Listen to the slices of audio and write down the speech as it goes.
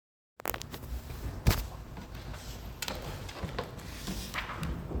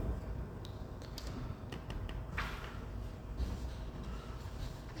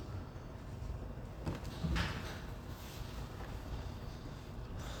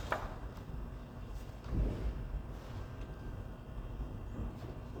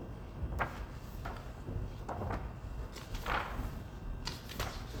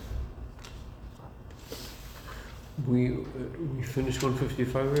We finished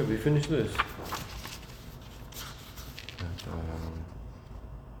 155 already. We finished this.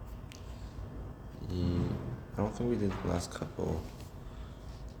 I don't think we did the last couple.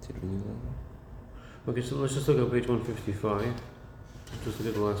 Did we do that? Okay, so let's just look at page 155. Just look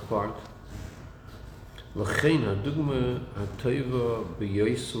at the last part. לכן הדוגמה הטובה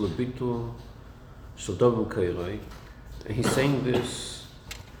ביועץ לביטול של דבר קיירי. He's saying this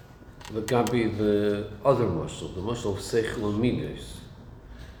לגבי the other muscle, the muscle of seichel and midas.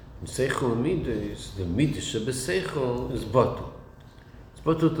 In seichel and midas, the midas שבseichel is batul. It's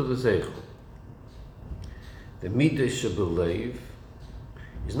batul to the seichel. The midas שבlev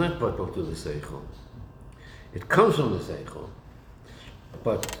is not batul to the seichel. It comes from the seichel,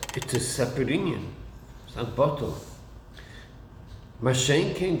 but it's a separate inyan. It's not batul.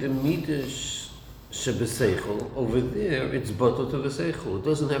 Mashenkin the midas Shebeseichel, over there, it's batul to the seichel. It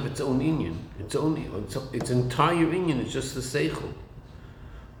doesn't have its own inyan. Its entire inyan is just the seichel.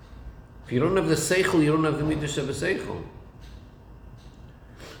 If you don't have the seichel, you don't have the midas shebeseichel.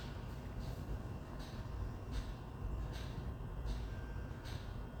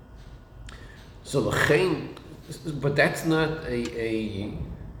 So l'chein, but that's not a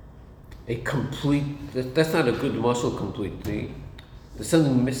complete. That's not a good muscle completely. There's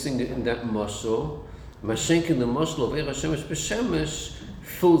something missing in that muscle. Mashenkin, the muscle of Eira Shemesh B'Shemesh,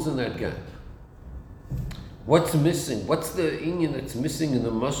 fills in that gap. What's missing? What's the inyan that's missing in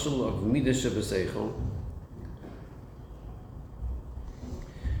the muscle of Midas Shebeseichel?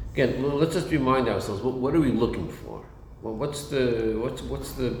 Again, let's just remind ourselves, what are we looking for? Well, what's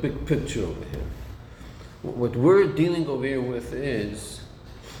the big picture over here? What we're dealing over here with is,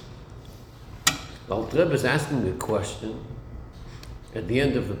 the Alter Rebbe is asking the question, at the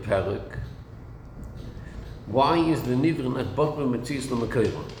end of the parak, why is the nivra not batla metzias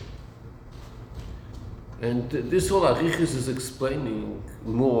l'makayron? And this whole arichis is explaining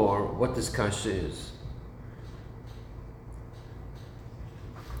more what this kasha is.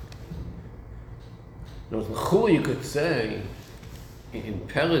 Now, l'chur you could say in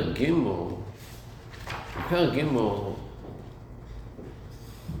parak gimel,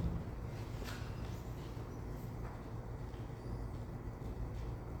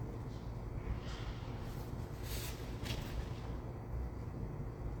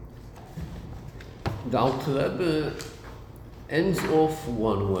 the Alter Rebbe ends off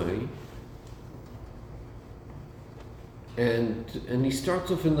one way, and he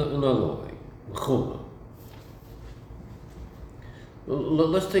starts off in another way.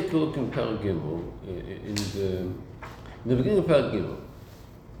 Let's take a look in Parag Gimel, in the beginning of Parag Gimel.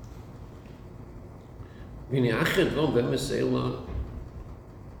 V'nei ached lo v'emesela,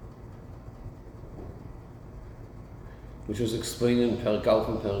 which was explained in Parag Aleph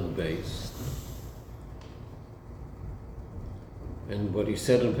and Parag Beis. And what he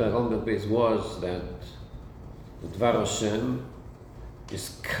said in Parag Aleph and Beis was that the Dvar Hashem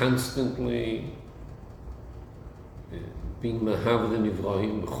is constantly being mahavad in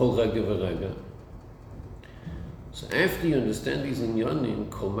Ibrahim, b'chol rega v'rega. So after you understand these inyanim,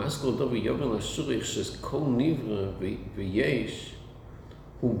 kol maskol dovi yovel ashurich shes kol nivra v'yesh,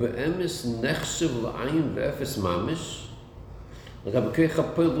 hu be'emes nechshev l'ayim v'efes mamish, l'gabekei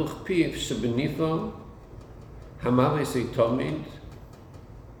chapel ruch piv shebenifo, hamave seitomid,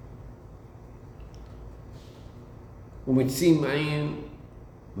 u'mitzim ayim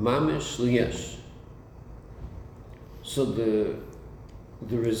mamish l'yesh. So the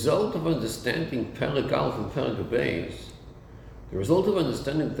result of understanding Perek Aleph and Perek Beis, the result of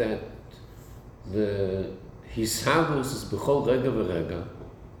understanding that the Hisavos is B'chol Rega V'Rega,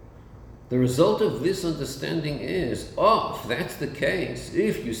 the result of this understanding is, if that's the case,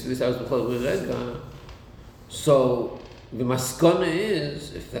 if you see this as B'chol V'Rega, so the maskana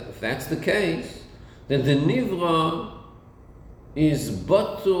is, if that's the case, then the Nivra is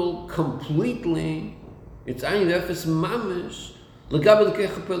batul completely. It's ayin efes mamish l'gabe l'kei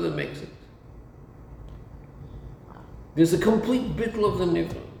that makes it. There's a complete bittul of the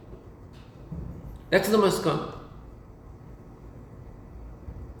nivra. That's the maskana.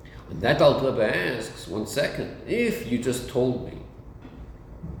 And that Alter Rebbe asks, 1 second, if you just told me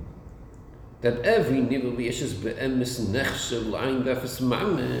that every nivra v'yeshes be'emes nechshev l'ayin efes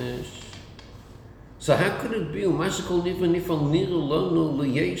mamish, so how could it be umashikol nivra nifal niru lonu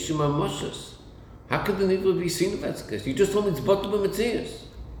l'yeshim amashas? How could the nivra be seen if that's the case? You just told me it's batul b'metzias.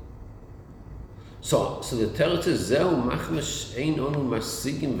 So the teretz is zeu machmash ein onu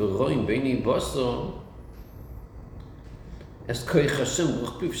masigin v'roim b'nei basar as koich Hashem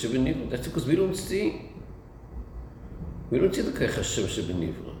ruchpiv shebenivra. That's because we don't see the koich Hashem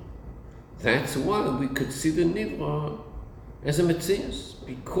shebenivra. That's why we could see the Nivra as a Metzias,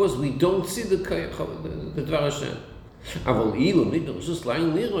 because we don't see the Dvar Hashem. Aval ilu Nivra, just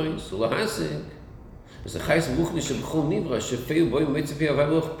lying Nivra, so lahasik, as a chayes ruchnish b'chol Nivra, shefeu boi metzip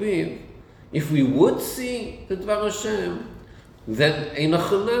yavav piv. If we would see the Dvar Hashem, then ein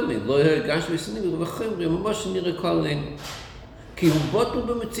achanami, lo hergash v'snivra v'chemri, mamash nira kalin, ki hu botlu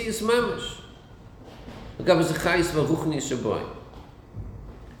b'metzias mamash. Agav as a chayes v'ruchnish b'oi.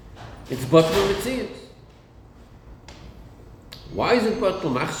 It's bottle Metzias. Why is it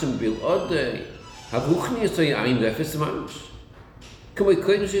bottle Machshem Bil Odei? Havuchni is a ein vefes mamish. Come we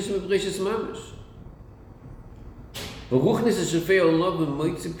kodesh is mebreshis mamish. Havuchni is a shefei olav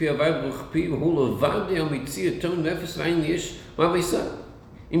v'moitzi pi avay v'chpi v'hu lovadi ha-mitzia ton vefes v'ayin yesh ma'visa.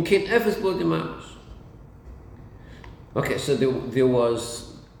 Im ken efes blodi mamish. Okay, so there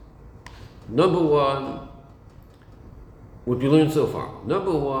was number one, what we learned so far.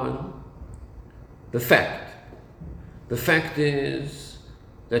 Number one, the fact. The fact is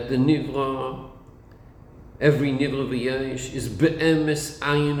that the Nivra, every Nivra v'yesh, is be'emes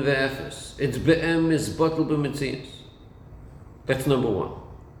ayin ve'efes. It's be'emes bottle b'metzias. That's number one.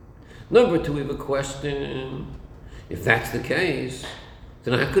 Number two, we have a question. If that's the case,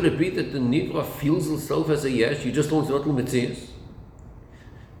 then how could it be that the Nivra feels himself as a yesh? You just don't see bottle metzias.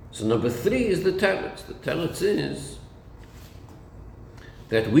 So number three is the teretz. The teretz is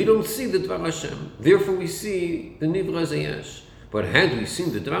that we don't see the Dvar Hashem, therefore we see the Nivra as a yesh. But had we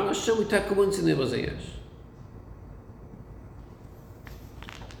seen the Dvar Hashem, we take away the Nivra as a yesh.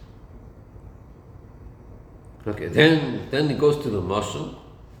 Okay, then it goes to the Mashal.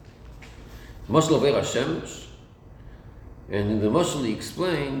 Mashal of Hashemesh. And in the Mashal he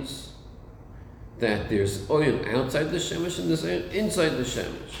explains that there's oil outside the Shemesh and there's oil inside the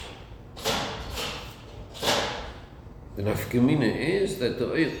Shemesh. The nafkamina is that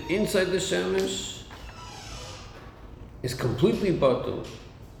the oil inside the shemesh is completely bottled.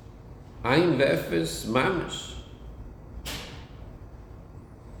 Ayin ve'efes mamish.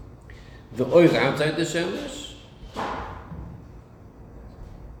 The oil outside the shemesh,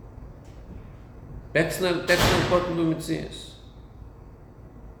 that's not bottled with mitzias.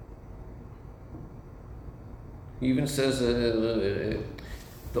 He even says the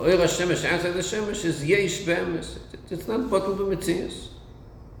oil shemesh outside the shemesh is yesh be'emes. It's not bottled with mitzias.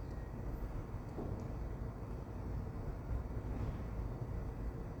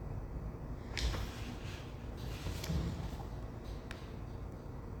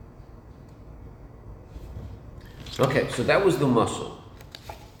 Okay, so that was the muscle.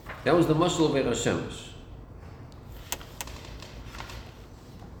 That was the muscle of Hashemesh.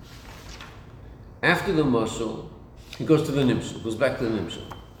 After the muscle, he goes to the nimshal, goes back to the nimshal.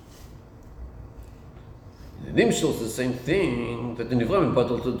 The nimshal is the same thing that the Nivra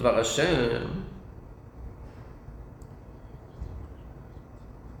bottled to Dvar Hashem.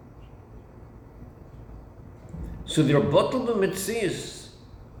 So they're bottled with mitzias.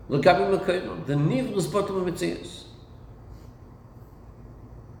 L'gabi mekayim. The Nivra is bottled with mitzias.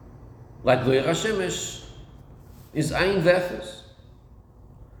 Like the Hashemesh is ayin v'efes.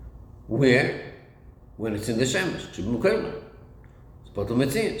 Where? When it's in the shemesh, it's bottled with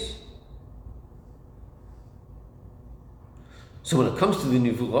mitzias. So when it comes to the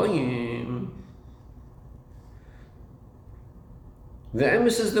Nivroim, the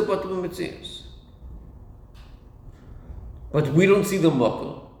emes is the bottom of Metzias. But we don't see the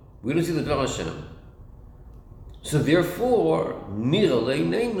Mokel. We don't see the Dvar Hashem. So therefore, Nira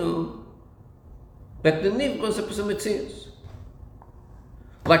Leinenu, that the Nivra is a person of Metzias.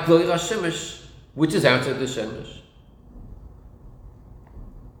 Like the Shemesh, which is outside the Shemesh.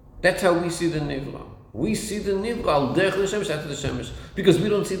 That's how we see the Nivra. We see the Nivra al derech the Shemesh after the Shemesh because we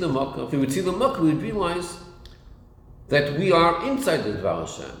don't see the Makkah. If we would see the Makkah, we'd realize that we are inside the Dvar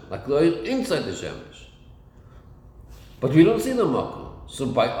Hashem, like we're inside the Shemesh. But we don't see the Makkah. So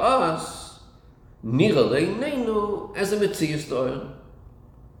by us, Nira Leinenu as a Metzias Doyer.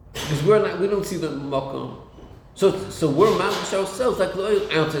 Because we don't see the Makkah. So we're mamish ourselves like we're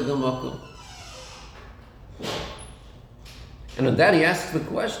outside the Makkah. And on that he asks the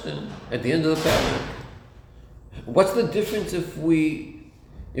question at the end of the paragraph. What's the difference if we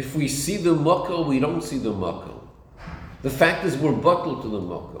see the Makkah or we don't see the Makkah? The fact is we're bottled to the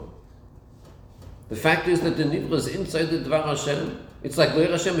Makkah. The fact is that the Nivra is inside the Dvar Hashem. It's like Leir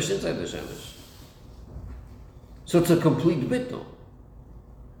Hashem is inside the Shemesh. So it's a complete bittul.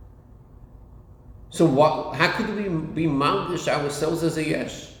 So how could we be malgish ourselves as a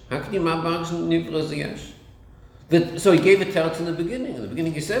yesh? How can you malgish Nivra as a yesh? So he gave a teretz in the beginning. In the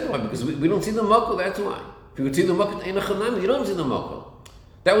beginning he said why? Because we don't see the Makkah, that's why. If you would see the Makkah, you don't see the Makkah.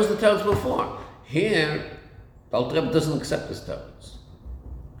 That was the teretz before. Here, the Alter Rebbe doesn't accept this teretz.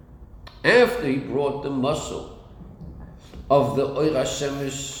 After he brought the muscle of the Oir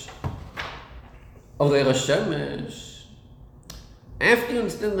HaShemesh, after you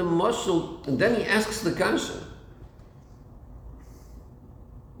understand the muscle, and then he asks the kasha.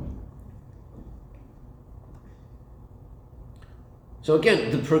 So again,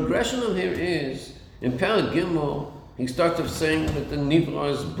 the progression of here is, in Perek Gimel, he starts off saying that the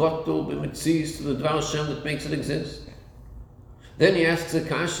Nivra is bottled b'mitzias to the Dvar Hashem that makes it exist. Then he asks the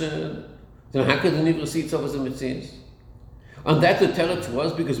kasha, then how could the Nivra see itself as a mitzias? And that the teretz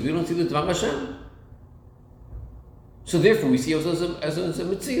was because we don't see the Dvar Hashem. So therefore we see ourselves as a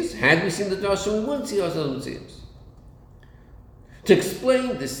mitzias. Had we seen the Dvar Hashem, we wouldn't see ourselves as mitzias. To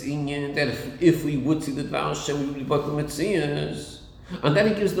explain this inyan, that if we would see the Dvar Hashem, we would be bottled mitzias. And then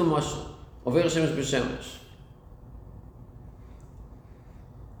he gives the mashal of Eir Hashemesh b'Shemesh.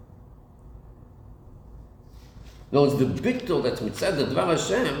 Now it's the bittul that's mitzad the Dvar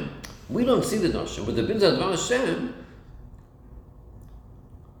Hashem. We don't see the Dvar Hashem, but the bittul Dvar Hashem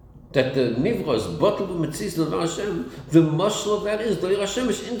that the nivra is bottled with mitzias the Dvar Hashem. The mashal of that is the Eir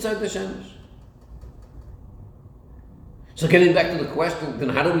Hashemesh inside the Shemesh. So getting back to the question, then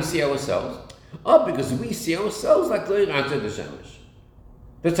how do we see ourselves? Oh, because we see ourselves like the Eir outside the Shemesh.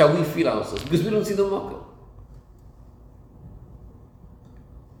 That's how we feel ourselves, because we don't see the makkah.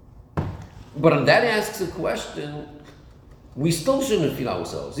 But on that asks a question, we still shouldn't feel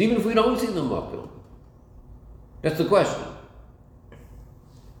ourselves, even if we don't see the makkah. That's the question.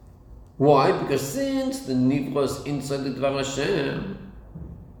 Why? Because since the nivra is inside the Dvar Hashem,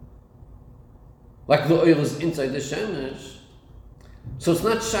 like the oil is inside the Shemesh, so it's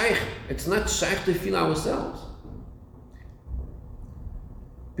not shaykh to feel ourselves.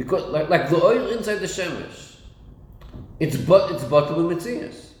 Because like the oil inside the Shemesh, it's bottled with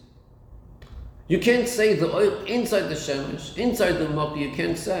mitzias. You can't say the oil inside the Shemesh, inside the makkah, you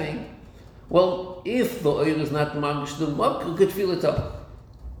can't say, well, if the oil is not magish, the makkah could feel it up.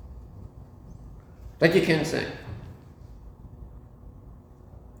 That you can't say.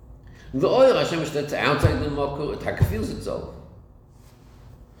 The oil Hashemesh that's outside the makkah, it feels itself.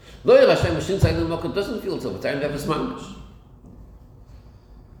 The oil Hashemesh inside the makkah doesn't feel itself, it's ain't ever magish.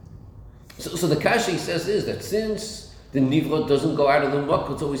 So the kasha he says is that since the nivra doesn't go out of the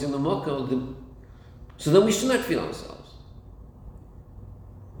makkah, it's always in the makkah, so then we should not feel ourselves.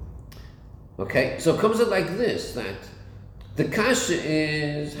 Okay, so it comes out like this, that the kasha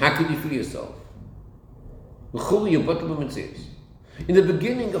is, how can you feel yourself? In the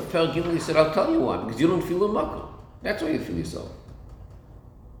beginning of Perek Gimel, he said, I'll tell you why, because you don't feel the makkah. That's why you feel yourself.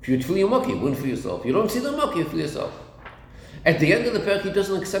 If you'd feel your makkah, you wouldn't feel yourself. You don't see the makkah, you feel yourself. At the end of the Perek, he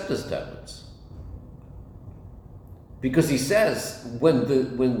doesn't accept this tablets. Because he says, when the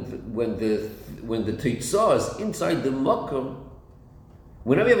teitzah is inside the makkah,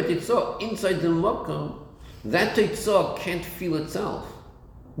 whenever you have a teitzah inside the makkah, that teitzah can't feel itself.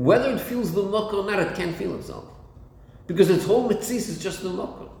 Whether it feels the makkah or not, it can't feel itself. Because its whole mitzias is just the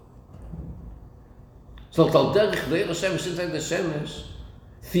makkah. So Tal Derech, the Eir Hashemesh inside the Shemesh,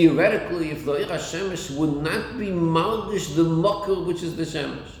 theoretically, if the Eir HaShemesh would not be malgish the makkah, which is the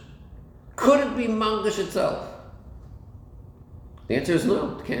Shemesh, could it be malgish itself? The answer is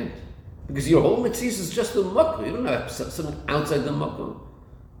no, it can't. Because your whole mitzias is just the makkah. You don't have something outside the makkah.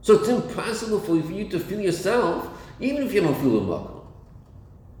 So it's impossible for you to feel yourself, even if you don't feel the makkah.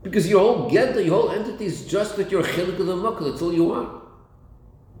 Because your whole gedda, your whole entity is just that you're chilik of the makkah. That's all you are.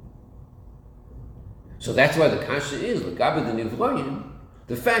 So that's why the kasha is, l'gabe the nivroyim,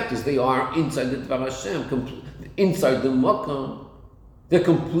 the fact is they are inside the Dvar Hashem, inside the makkah. They're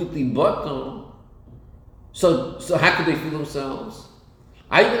completely bottom. So how could they feel themselves?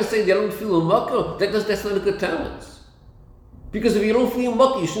 Are you going to say they don't feel a makkah? That's not a good talent. Because if you don't feel a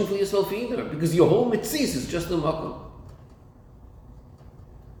makkah, you shouldn't feel yourself either. Because your whole mitzias is just a makkah.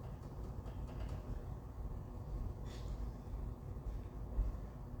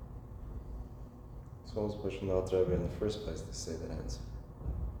 So I was pushing the Alter Rebbe in the first place to say that answer.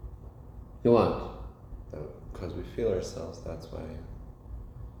 You want? Because we feel ourselves, that's why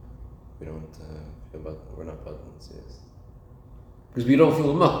we don't feel about, we're not buttons, yes. Because we don't feel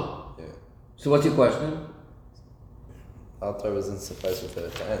a makkah. Yeah. So what's your question? Alter Rebbe doesn't suffice with it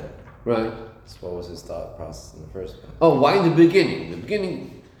at the end. Right. So what was his thought process in the first place? Oh, why in the beginning? The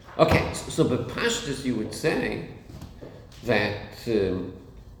beginning. Okay, so by Pashtus you would say that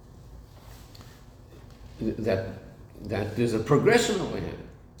that there's a progression over here.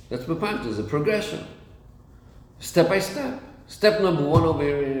 That's B'Pashtus, there's a progression. Step by step. Step number one over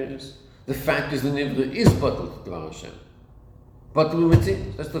here is the fact is the nivra is bottled to Dvar Hashem. But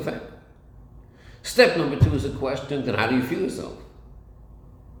that's the fact. Step number 2 is a question, then how do you feel yourself?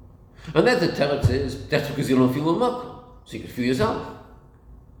 And then the teretz is, that's because you don't feel a makom, so you can feel yourself.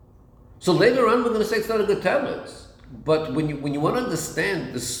 So later on we're going to say it's not a good teretz. But when you want to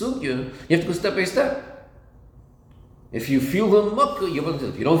understand the sugya, you have to go step by step. If you feel the makom,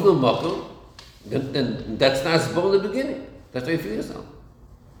 if you don't feel the makom, then that's not asbor in the beginning. That's how you feel yourself.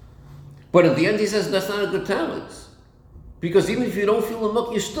 But at the end he says that's not a good teretz. Because even if you don't feel the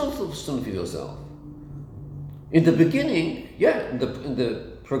makom, you still feel yourself. In the beginning, in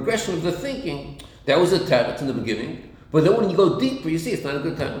the progression of the thinking, that was a teretz in the beginning. But then when you go deeper, you see it's not a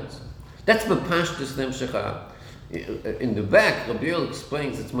good teretz. That's b'pashtus nemshecha. In the back, Rabbi Yoel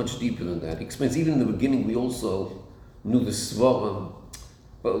explains it's much deeper than that. He explains even in the beginning we also knew the svarim.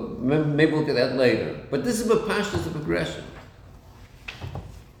 But maybe we'll get that later. But this is b'pashtus, the progression.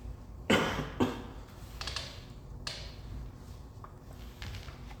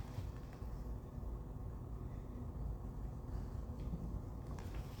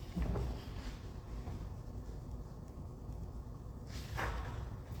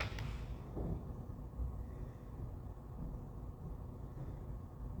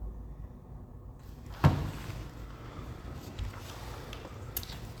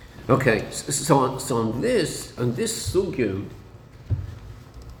 Okay, so on this sugya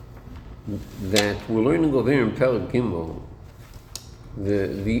that we're learning over here in Perek Gimel,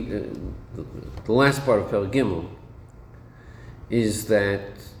 the last part of Perek Gimel is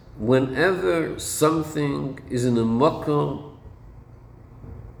that whenever something is in a makom,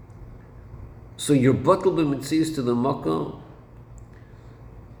 so you're batel b'mitzias to the makom,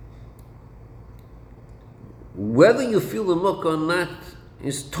 whether you feel the makom or not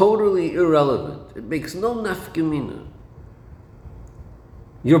is totally irrelevant. It makes no nafkamina.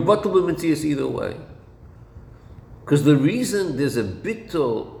 You're batel b'mitzias either way. Because the reason there's a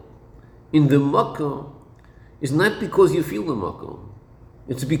bittul in the makom is not because you feel the makom.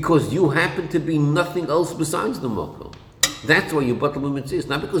 It's because you happen to be nothing else besides the makom. That's why you're batel b'mitzias,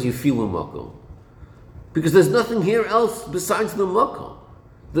 not because you feel the makom. Because there's nothing here else besides the makom.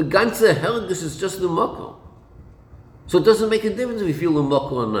 The ganze hergus is just the makom. So it doesn't make a difference if you feel the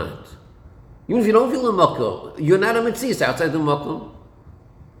makom or not. Even if you don't feel the makom, you're not a mitzias outside the makom.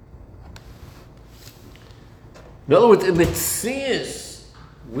 In other words, a mitzias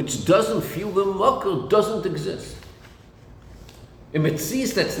which doesn't feel the makom doesn't exist. A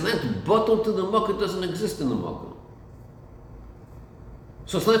mitzias that's not bottled to the makom doesn't exist in the makom.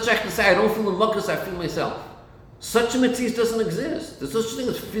 So it's not just to say I don't feel the makom, so I feel myself. Such a mitzias doesn't exist. There's such a thing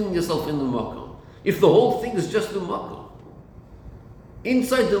as feeling yourself in the makom. If the whole thing is just the makom.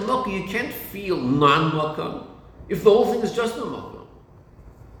 Inside the makom, you can't feel non-makom if the whole thing is just the makom.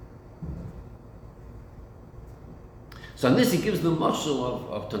 So on this, he gives the mashal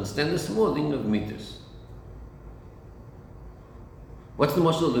of to understand the small thing of midas. What's the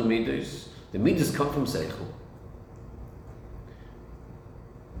mashal of the midas? The midas come from seichel.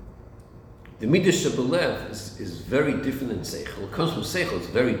 The midas shebelev is very different than seichel. It comes from seichel, it's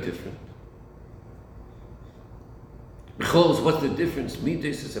very different. Because what's the difference?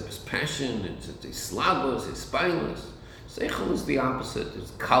 Midas is a passion, it's slavos, it's spineless. Seichel is the opposite,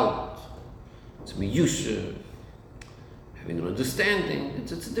 it's kalt, it's miyusha, having an understanding,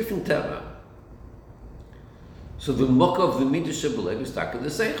 it's a different teva. So the mocha of the midas shebelev is stuck in the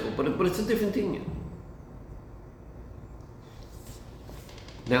seichel, but it's a different thing.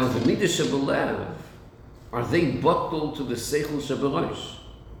 Now the midas shebelev, are they bottled to the seichel sheberosh?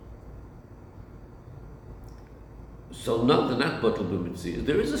 So no, they're not batel b'mitzias.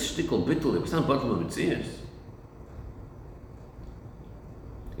 There is a shtickle bittul, it's not batel b'mitzias.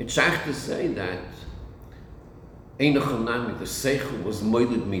 It's shaykh to say that Einachanami, the seichel was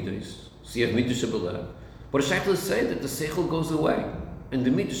moilid midas, so you have midas shebelev. But it's shaykh to say that the seichel goes away, and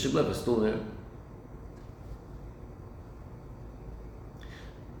the midas shebelev is still there.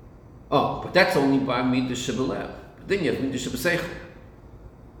 Oh, but that's only by midas shebelev. Then you have midas shebeseichel.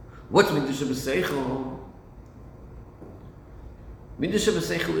 What's midas shebeseichel? Midas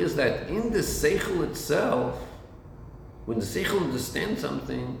shebeseichel is that in the seichel itself, when the seichel understands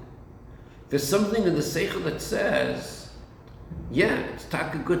something, there's something in the seichel that says, yeah, it's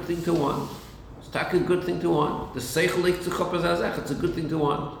tak a good thing to want. It's tak a good thing to want. The seichel leikt sich op as it's a good thing to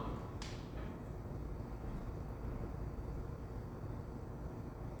want.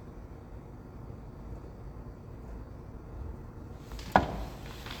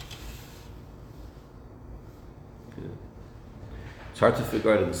 It's hard to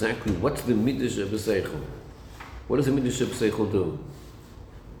figure out exactly what's the midas shebeseichel. What does the midas shebeseichel do?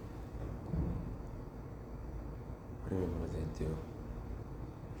 I don't know what they do.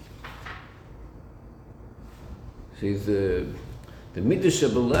 See, the midrash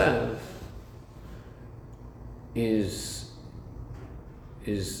belev is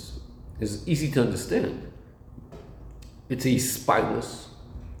easy to understand. It's a spilus.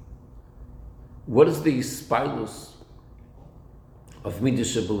 What does the spilus of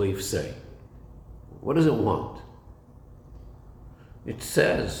midrash belev say? What does it want? It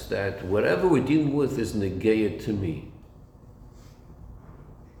says that whatever we're dealing with is negayah to me.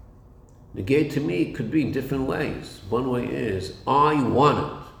 Negayah to me could be in different ways. One way is, I want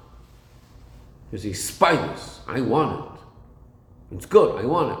it. There's a spilus, I want it. It's good, I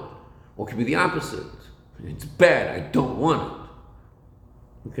want it. Or it could be the opposite. It's bad, I don't want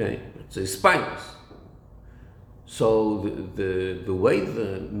it. Okay, it's a spilus. So the way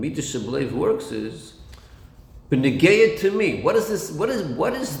the midrash belev works is, b'negeya to me. What is this? What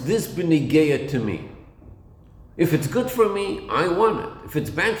is this b'negeya to me? If it's good for me, I want it. If it's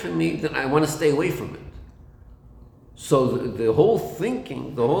bad for me, then I want to stay away from it. So the whole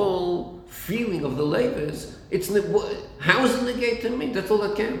thinking, the whole feeling of the leiv is, how is it negeya to me? That's all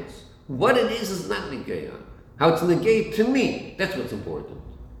that counts. What it is not negeya. How it's negeya to me, that's what's important.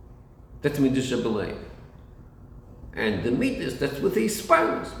 That's midrash belev. And the midrash, that's with these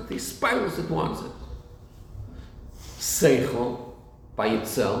spirals. With these spirals it wants it. Seichel, by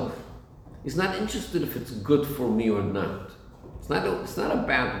itself, is not interested if it's good for me or not. It's not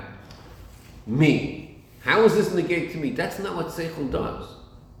about me. How is this negate to me? That's not what Seichel does.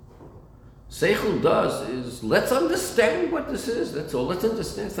 Seichel does is, let's understand what this is. That's all. Let's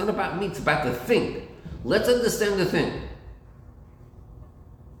understand. It's not about me. It's about the thing. Let's understand the thing.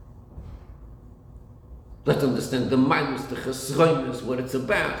 Let's understand the minus, the chesroinus, what it's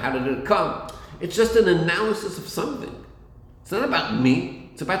about. How did it come? It's just an analysis of something. It's not about me.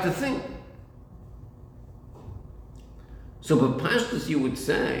 It's about the thing. So, b'pashtus, you would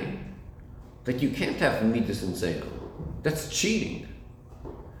say that you can't have midas and seichel. That's cheating.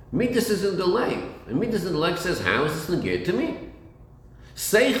 Midas is in the leiv, and midas in the leiv says, "How is this negate to me?"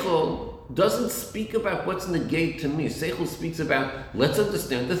 Seichel doesn't speak about what's negate to me. Seichel speaks about, let's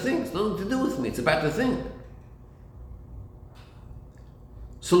understand the thing. It's nothing to do with me. It's about the thing.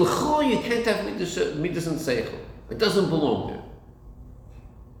 So, l'chol, you can't have midas and seichel. It doesn't belong there.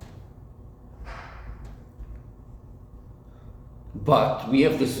 But we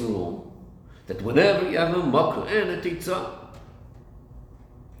have this rule that whenever you have a makkah and a teitzah,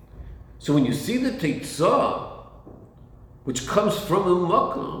 so when you see the teitzah, which comes from a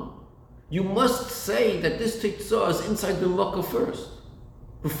makkah, you must say that this teitzah is inside the makkah first.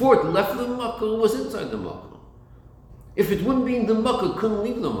 Before it left the makkah, it was inside the makkah. If it wouldn't be in the makkah, it couldn't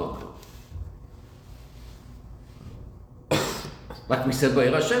leave the makkah. Like we said by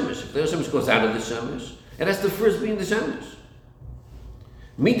Shemesh, if the Shemesh goes out of the Shemesh, it has to first be in the Shemesh.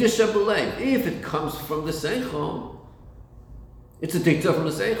 Midrash belev, if it comes from the Seichel, it's a teitzah from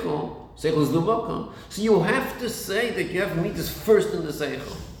the Seichel. Seichel is the makkah. So you have to say that you have midas first in the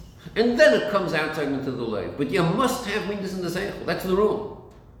Seichel. And then it comes outside into the leiv. But you must have midas in the Seichel. That's the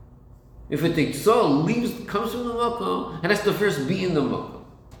rule. If a teitzah comes from the makkah, it has to first be in the makkah.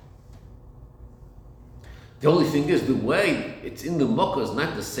 The only thing is, the way it's in the makkah is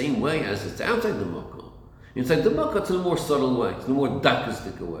not the same way as it's outside the makkah. Inside the makkah, it's in a more subtle way. It's in a more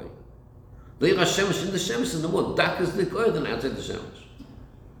dakistic way. The Shemesh in the Shemesh is in a more dakistic way than outside the Shemesh.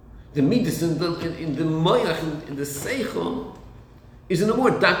 The midas in the moyach, in the seichel, is in a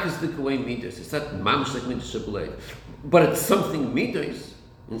more dakistic way midas. It's not mamish like midas belev, but it's something midas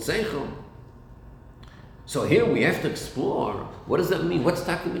in seichel. So here we have to explore, what does that mean? What's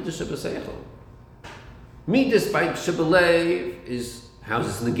taka midas seichel? Midas by belev is, how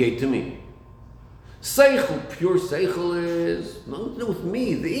does this negate to me? Seichel, pure seichel is nothing to do with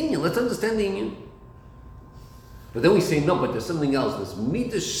me, the inyan. Let's understand the inyan. But then we say, no, but there's something else. There's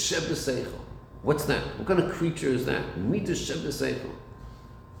midas sheba seichel. What's that? What kind of creature is that? Midas sheba seichel.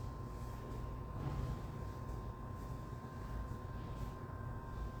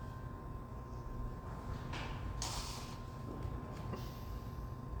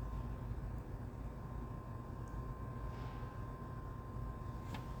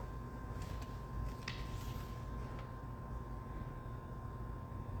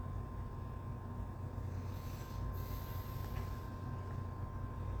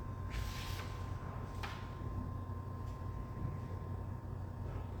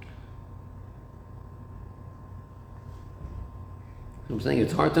 I'm saying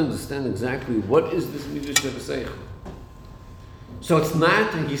it's hard to understand exactly what is this midrash seichel. So it's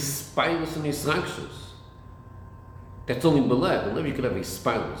not a hispilus and hisrakshus. That's only belev. Belev you could have a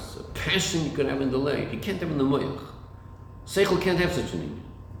hispilus, a passion you could have in the leiv. You can't have in the moyach. Seichel can't have such an inyan.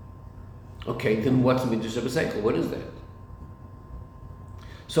 Okay, then what's Midrash Seichel? What is that?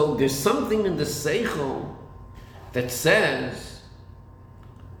 So there's something in the Seichel that says,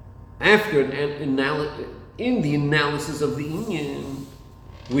 after in the analysis of the inyan,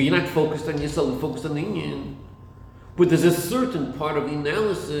 where you're not focused on yourself, you're focused on the inyan, but there's a certain part of the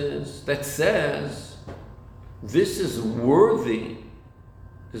analysis that says, this is worthy,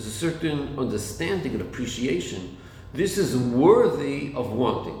 there's a certain understanding and appreciation, this is worthy of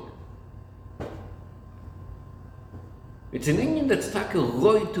wanting. It's an inyan that's taka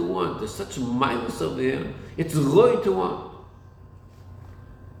roy to want. There's such minus over here. It's roy to want.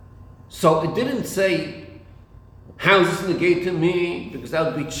 So it didn't say, how is this negate to me? Because that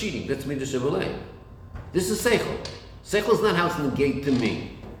would be cheating. That's Midrash Shabbalay. This is Seichel. Seichel is not how it's negate to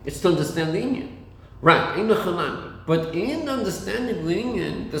me. It's to understand the inyan. Right, in the Chanani. But in understanding the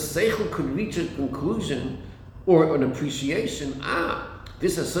inyan, the Seichel could reach a conclusion or an appreciation.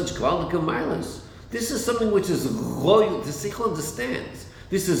 This is such kvaldik minus. This is something which is roy, the Seichel understands.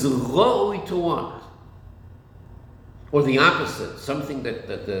 This is roy to want. Or the opposite, something that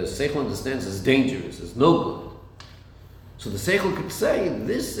the Seichel understands is dangerous, is no good. So the Seichel could say,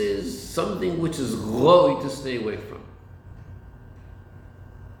 this is something which is roy to stay away from.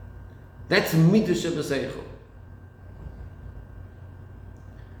 That's Midrash Seichel.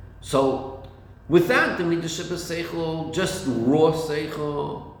 So, without the Midrash Seichel, just raw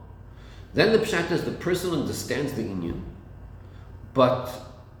Seichel, then the pshat is the person understands the inyan, but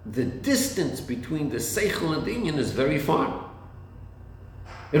the distance between the seichel and the inyan is very far.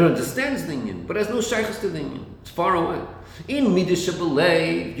 It understands the inyan, but has no shaykhs to the inyan. It's far away. In Midrash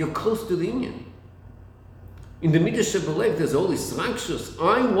Belev, you're close to the inyan. In the Midrash Belev, there's all these rakshus.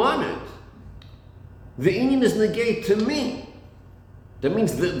 I want it. The inyan is negate to me. That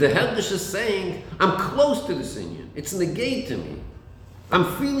means the Heldish is saying, I'm close to this inyan. It's negate to me. I'm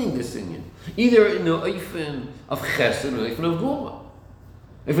feeling this inyan. Either in the oifen of chesed or oifen of gvura.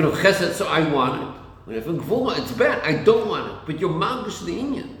 Oifen of chesed, so I want it. When oifen of gvura, it's bad. I don't want it. But you're malgish the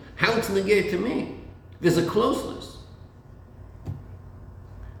inyan. How it's negate to me? There's a closeness.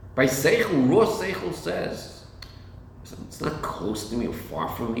 By seichel, raw seichel says, it's not close to me or far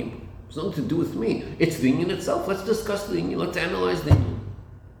from me. It's nothing to do with me. It's the inyan itself. Let's discuss the inyan. Let's analyze the inyan.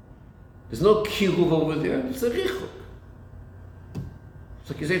 There's no kiruv over there. It's a richuk. It's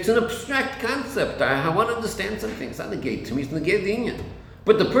like you say, it's an abstract concept. I want to understand something. It's not negate to me. It's negate the inyan.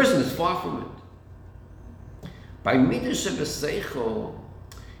 But the person is far from it. By Midrash Seichel,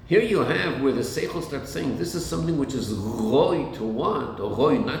 here you have where the Seichel starts saying this is something which is roy to want or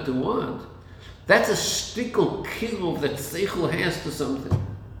roy not to want. That's a shtickle kiruv that Seichel has to something.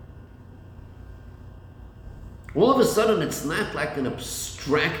 All of a sudden, it's not like an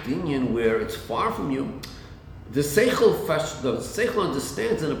abstract inyan where it's far from you. The Seichel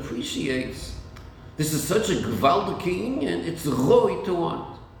understands and appreciates this is such a gvaldik inyan, it's roy to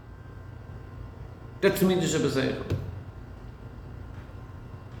want. That's Midrash Seichel.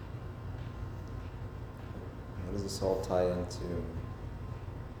 How does this all tie into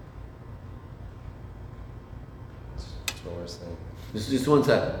what we're saying? Just one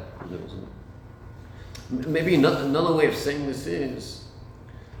second. Maybe another way of saying this is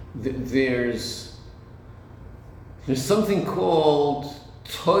there's something called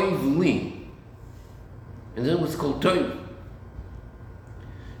toiv li, and then what's called toiv.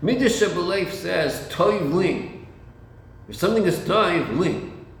 Midrash Belev says toiv li. If something is toiv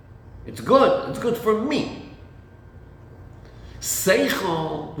li, it's good. It's good for me.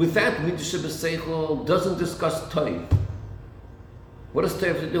 Seichel, with that Midrash Seichel doesn't discuss toiv. What does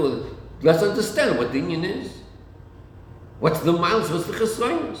toiv have to do with it? Let's understand what the inyan is. What's the miles? What's the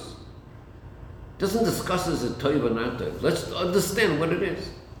chesroinus? Doesn't discuss is it toiv or not toiv. Let's understand what it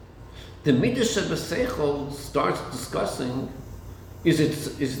is. The Midrash Seichel starts discussing: is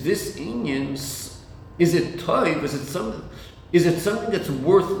this inyan? Is it toiv? Is it something that's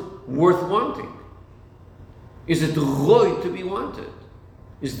worth wanting? Is it roy to be wanted?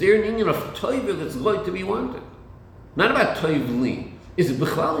 Is there an inyan of toiv that's roy to be wanted? Not about toiv li. Is it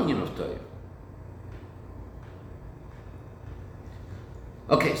b'chlal inyan of toiv?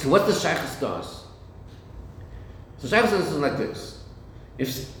 Okay, so what the Shaykhus does? So Shaykhus says something like this.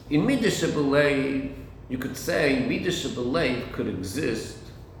 If in Midrash Belev, you could say Midrash Belev could exist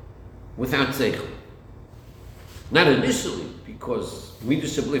without Seichel. Not initially, because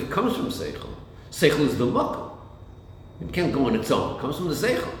Midrash Belev comes from Seichel. Seichel is the makom. It can't go on its own. It comes from the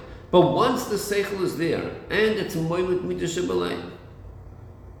Seichel. But once the Seichel is there, and it's moiled Midrash Belev,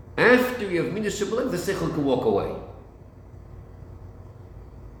 after you have Midrash Belev, the Seichel can walk away.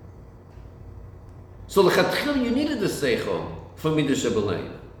 So lechatchil, you needed the seichel for midas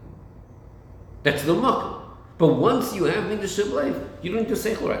shebelev. That's the makom. But once you have midas shebelev, you don't need the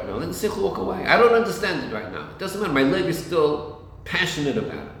seichel right now. Let the seichel walk away. I don't understand it right now. It doesn't matter. My leg is still passionate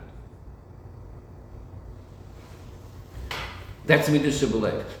about it. That's midas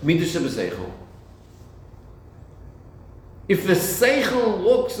shebelev. Midas shebeseichel. If the seichel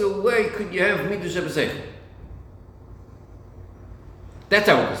walks away, could you have midas shebeseichel? That's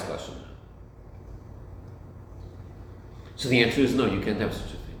our discussion. So the answer is no, you can't have such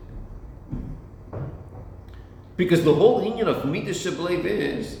a thing. Because the whole union of midas shebelev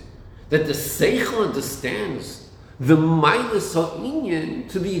is that the seichel understands the milas ha'inyan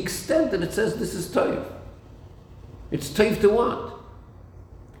to the extent that it says this is toiv. It's toiv to what?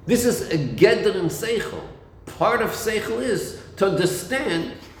 This is a geder in seichel. Part of seichel is to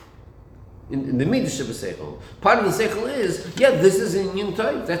understand in the midas shebeseichel. Part of the seichel is, yeah, this is inyan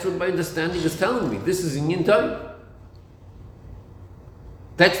toiv. That's what my understanding is telling me. This is inyan toiv.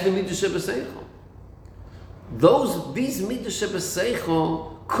 That's the midas shebeseichel. These midas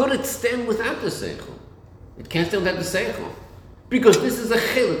shebeseichel couldn't stand without the seichel. It can't stand without the seichel. Because this is a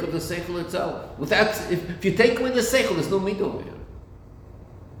chiluk of the seichel itself. If you take away the seichel, there's no midah over here.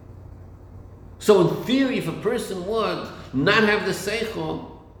 So in theory, if a person would not have the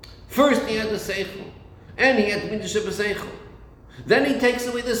seichel, first he had the seichel, and he had the midas shebeseichel. Then he takes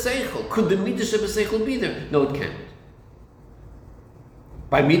away the seichel. Could the midas shebeseichel be there? No, it can't.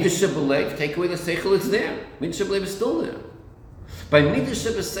 By midas shebelev, take away the seichel, it's there. Midas shebelev is still there. By midas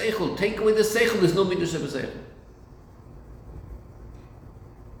shebeseichel, take away the seichel, there's no midas shebeseichel.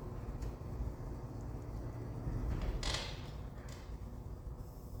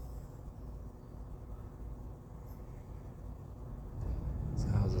 So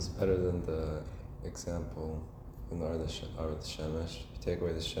how is this better than the example in the Ar Shemesh? If you take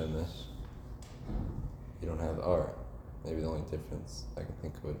away the Shemesh, you don't have Ar. Maybe the only difference I can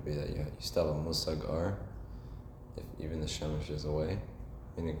think of would be that you still have a musag Ar, if even the Shemesh is away.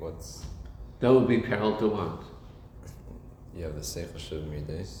 Meaning That would be parallel to what? You have the Seichel Shev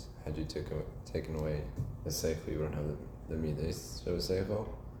Mides. Had you taken away the Seichel, you wouldn't have the Mides Shev Seichel.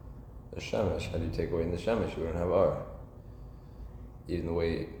 The Shemesh, had you take away the Shemesh, you wouldn't have Ar. Even the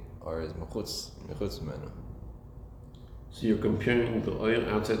way Ar is Mechutz Menu. So you're comparing the oil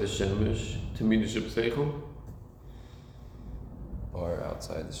outside the shemesh to midas shebeseichel? Or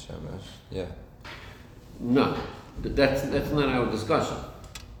outside the Shemesh, yeah. No, that's not our discussion.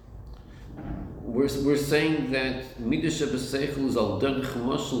 We're saying that midas shebeseichel is al derech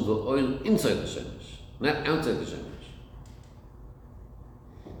mashal the oil inside the shemesh, not outside the shemesh.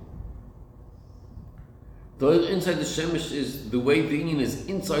 The oil inside the shemesh is the way the inyan is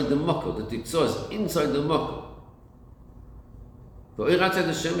inside the makkah, the titzah is inside the makkah. The oil outside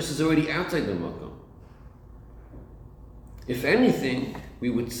the shemesh is already outside the makkah. If anything, we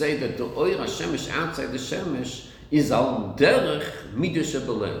would say that the oil hashemesh outside the shemesh is al derech midas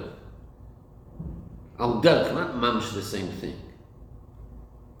shebelev. Al derech, not mamish, the same thing.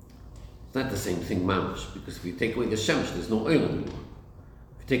 It's not the same thing mamish, because if you take away the shemesh, there's no oil anymore.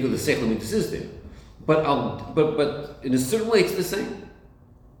 If you take away the seichel, midas is there. But in a certain way, it's the same.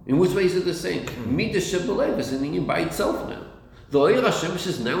 In which way is it the same? Midas shebelev is an inyan by itself now. The oil hashemesh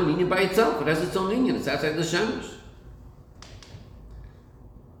is now an inyan by itself. It has its own inyan. It's outside the shemesh.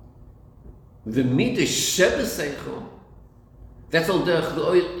 The midas shebeseichel, that's all derech the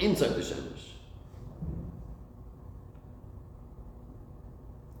oil inside the shemesh.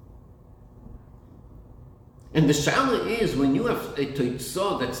 And the shala is, when you have a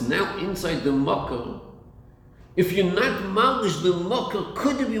teitzah that's now inside the makkah, if you're not magish the makkah,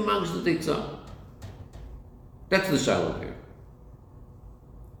 could you be magish the teitzah? That's the shala here.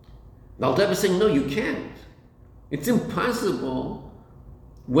 The Alter Rebbe is saying, no, you can't. It's impossible.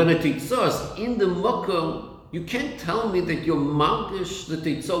 When a teitzah is in the makkah, you can't tell me that you're magish the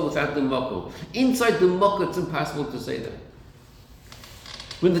teitzah without the makkah. Inside the makkah, it's impossible to say that.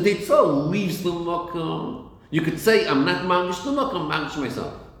 When the teitzah leaves the makkah, you could say, I'm not magish the makkah, I'm magish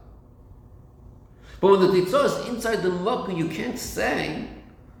myself. But when the teitzah is inside the makkah, you can't say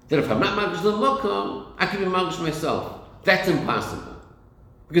that if I'm not magish the makkah, I can be magish myself. That's impossible.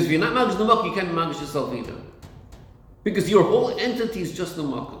 Because if you're not magish the makkah, you can't be magish yourself either. Because your whole entity is just the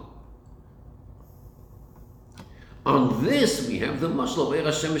makkah. On this, we have the mashal of Eir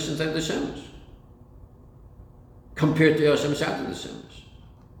HaShemesh inside the shemesh, compared to Eir HaShemesh out of the shemesh.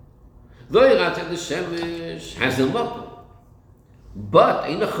 The Eir outside the shemesh has the makkah. But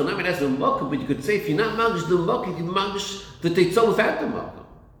it has the makkah, but you could say if you're not magish the makkah, you can magish the teitzah without the makkah.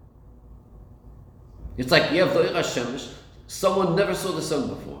 It's like you have the Eir HaShemesh, someone never saw the sun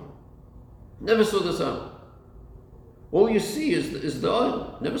before. Never saw the sun. All you see is the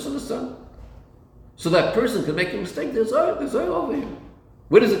oil. Never saw the sun. So that person can make a mistake. There's oil over here.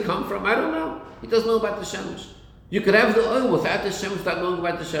 Where does it come from? I don't know. He doesn't know about the shemesh. You could have the oil without the shemesh, without knowing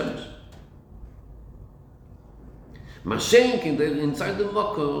about the shemesh. Mashenk inside the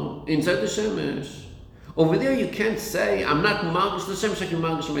makom, inside the shemesh. Over there you can't say, I'm not magish the shemesh, I can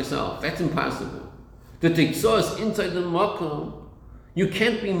magish myself. That's impossible. The teitzah is inside the makom. You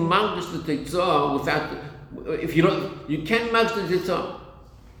can't be magish the teitzah without, you can't magish the teitzah.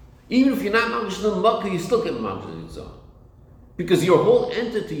 Even if you're not magish the makom, you still can't magish the teitzah. Because your whole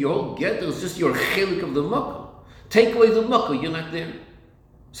entity, your whole getter is just your chelik of the makom. Take away the makom, you're not there.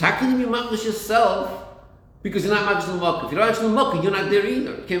 So how can you be magish yourself? Because you're not magish the makom. If you're not magish the makom, you're not there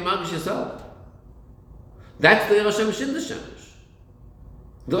either. You can't magish yourself. That's the Shemesh in the Shemesh.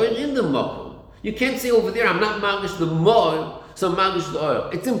 The oil in the makom. You can't say over there, I'm not magish the moil, so I'm magish the oil.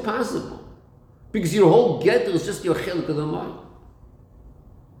 It's impossible. Because your whole getter is just your chelik of the moil.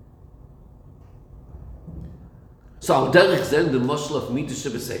 So Al Derech Zen, the mashal of Midas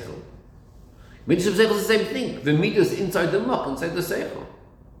Shebeseichel. Midas Shebeseichel is the same thing. The Midas inside the makom, inside the Seichel.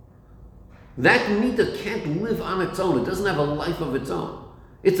 That Midah can't live on its own. It doesn't have a life of its own.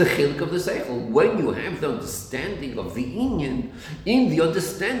 It's a chiluk of the seichel. When you have the understanding of the inyan, in the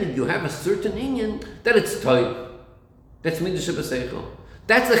understanding you have a certain inyan that it's toiv. That's midah shebaseichel.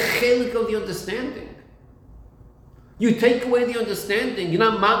 That's a chiluk of the understanding. You take away the understanding, you're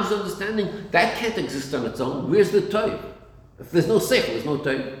not magish understanding, that can't exist on its own. Where's the toiv? If there's no seichel, there's no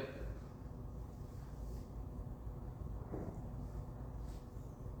toiv.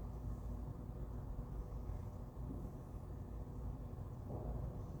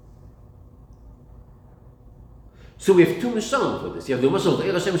 So we have two mishalim for this. You have the mashal of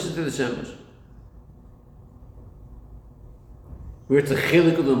Eir HaShemesh into the Shemesh, where it's a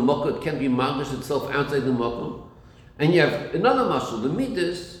chilik of the makom, it can't be magish itself outside the makom. And you have another mashal, the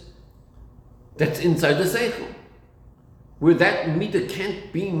midas, that's inside the seichel, where that midah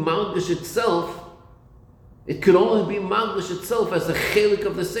can't be magish itself. It could only be magish itself as a chilik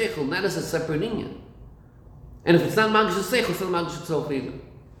of the seichel, not as a separate inyan. And if it's not magish the seichel, it's not magish itself either.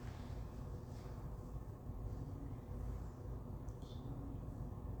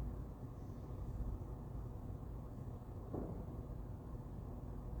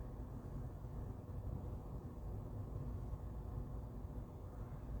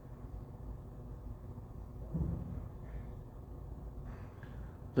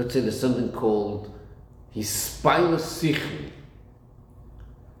 Let's say there's something called hispila sichli.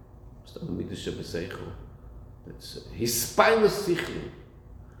 That's hispila sichli.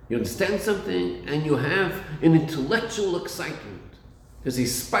 You understand something and you have an intellectual excitement. There's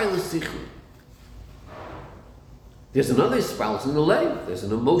hispila sichli. There's another hispila in the lev. There's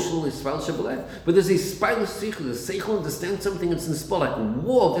an emotional hispila shebelev. But there's hispila sichli. The seichel understands something it's in spot like,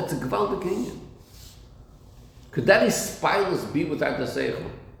 whoa, that's a gewaltig inyan. Could that hispilus be without the seichel?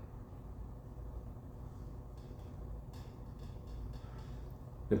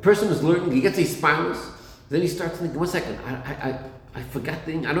 The person is learning, he gets a spineless, then he starts thinking, 1 second, I forgot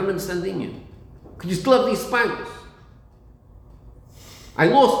the inyan, I don't understand the inyan. Could you still have these spineless? I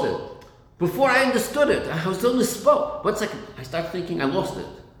lost it. Before I understood it, I was only spoke. 1 second, I start thinking, I lost it.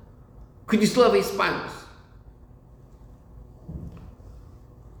 Could you still have a spineless?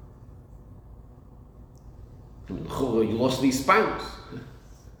 You lost these spineless.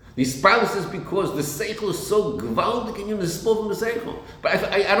 These spineless is because the seichel is so gewaltig and you nispo from the seichel. But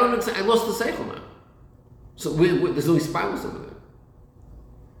I don't understand. I lost the seichel now. So there's only spineless over there.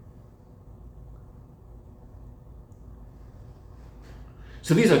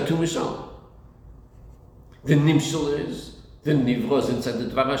 So these are two mishal. The nimshal is the nivra is inside the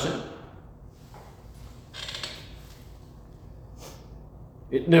Dvar Hashem.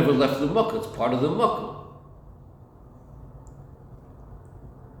 It never left the makom. It's part of the makom.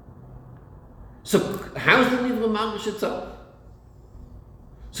 So how's the nivra magish itself?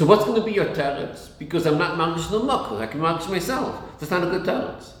 So what's going to be your teretz? Because I'm not magish the makom, I can magish myself. That's not a good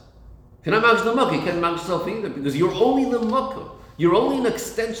teretz. If you're not magish the makom, you can't magish yourself either, because you're only the makom. You're only an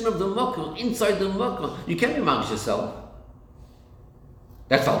extension of the makom, inside the makom. You can't be magish yourself.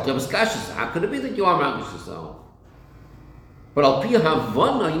 That's all Rebbe's kasha. How could it be that you are magish yourself? But al pi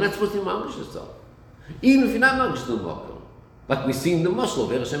havana, you're not supposed to magish yourself. Even if you're not magish the makom. Like we see in the mashal of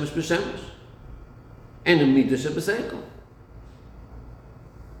Eir HaShemesh b'Shemesh. And a midah shebeseichel.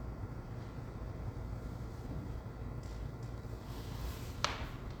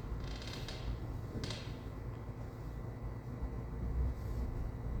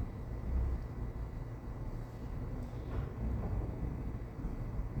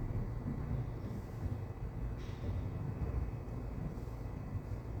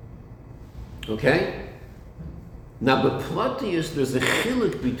 Okay? Now, but Platius, there's a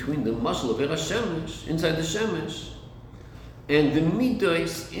chiluk between the muscle of Eir HaShemesh, inside the Shemesh, and the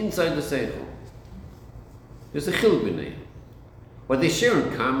Midos inside the Seichel. There's a chiluk in there. What they share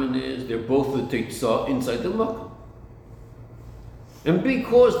in common is they're both the Teitzah inside the Makkah. And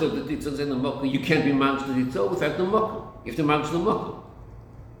because they're the Teitzah inside the Makkah, you can't be Magish the Teitzah without the Makkah. You have to Magish the Makkah.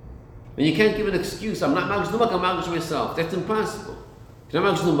 And you can't give an excuse, I'm not Magish the Makkah, I'm Magish myself. That's impossible. If you're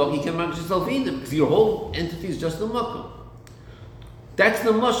not Magish the Makkah, you can't Magish yourself either, because your whole entity is just the Makkah. That's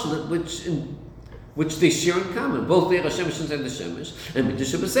the Mashal which they share in common. Both the Eir HaShemesh inside the Shemesh, and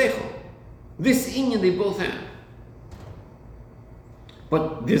Midrash B'Seichel. This inyan they both have.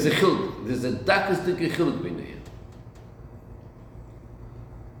 But there's a chiluk, there's a dakastik chiluk b'nei.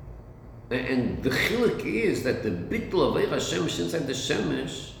 And the chiluk is that the bittul of Eir HaShemesh inside the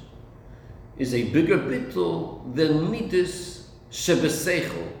Shemesh is a bigger bittul than midas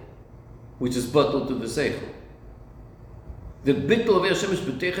shebeseichel, which is bottled to the seichel. The bittul of Eir HaShemesh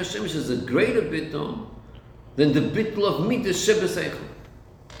b'teich HaShemesh is a greater bittul than the bittul of midas shebeseichel.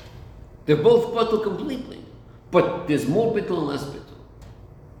 They're both bottled completely, but there's more bittul and less bittul.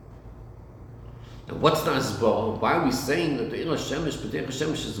 What's the asbar? Why are we saying that the Eir HaShemesh, B'teich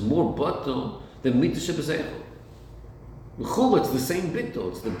HaShemesh is more bittul than Midas Shebeseichel? L'chula, it's the same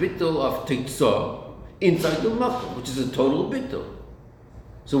bittul. It's the bittul of Teitzah inside the Makkah, which is a total bittul.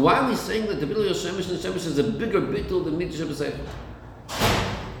 So why are we saying that the bittul of Shemesh and Shemesh is a bigger bittul than Midas Shebeseichel?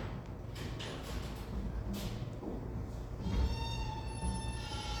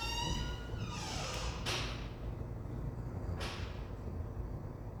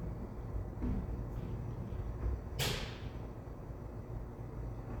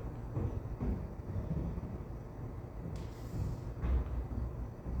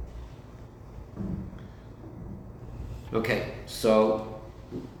 Okay, so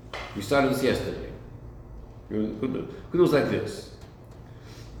we started this yesterday. It was like this,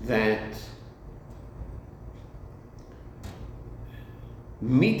 that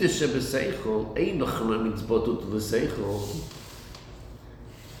Midas Shebeseichel ein nachna mitzbotu to the Seichel,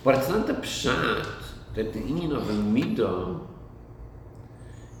 but it's not the pshat that the inyan of a midah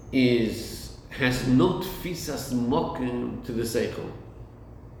has no tfisas mokim to the Seichel.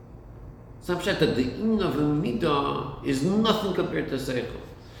 It's not pshat that the inyan of a midah is nothing compared to Seichel.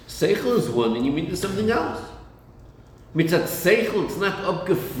 Seichel is one and you mean something else. Mitzat Seichel, it's not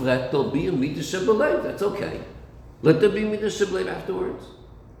upgefret, there'll be a midah shebelev, that's okay. Let there be midah shebelev afterwards.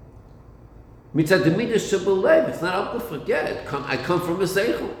 Mitzat the midah shebelev, it's not upgefret, yeah, I come from a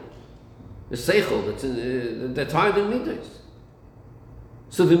Seichel. A Seichel that's higher than midas.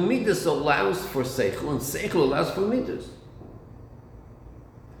 So the midas allows for Seichel and Seichel allows for midas.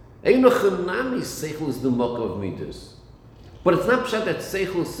 Einochanami Seichel is the mocha of midas. But it's not pshat that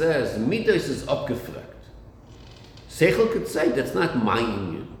Seichel says midas is upgefrekt. Seichel could say that's not my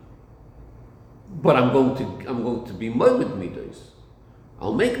union, but I'm going to be moed midas.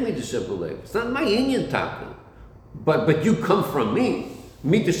 I'll make midas shebelev. It's not my union taka, but you come from me.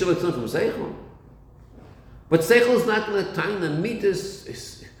 Midas shebelev comes from Seichel. But Seichel is not in the time that midas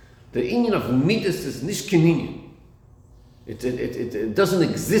is the union of midas is nishkeninyan. It doesn't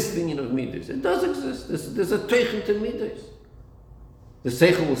exist in of midas. It does exist. There's a teichen to midas. The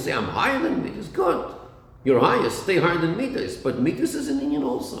Seichel will say, I'm higher than midas. Good. You're higher, stay higher than midas. But midas is an inyan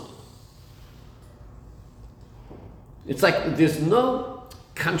also. It's like there's no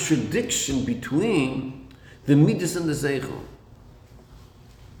contradiction between the midas and the Seichel.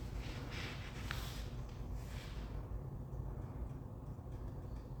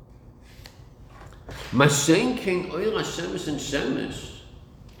 Mashen came Oyer HaShemesh and Shemesh.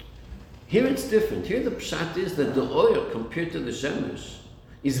 Here it's different. Here the pshat is that the Oyer compared to the Shemesh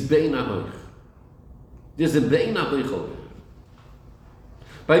is Bein HaHoich. There's a Bein HaHoich over here.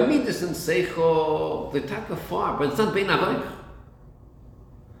 By Midas and Seichel, they take far, but it's not Bein HaHoich.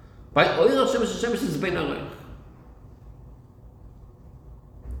 By Oyer HaShemesh and Shemesh, it's Bein HaHoich.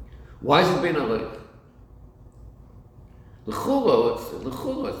 Why is it Bein HaHoich? L'churo,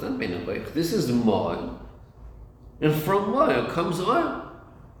 it's not Bein HaHoich. This is Moed, and from Moed comes oil.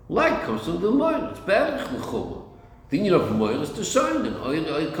 Light comes from the Moed. It's Berech, l'churo. The union of Moed is to shine, and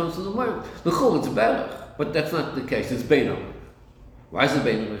oil comes from the Moed. L'churo, it's Berech, but that's not the case. It's Bein HaHoich. Why is it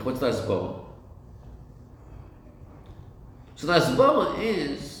Bein HaHoich? What's the asbara? So the asbara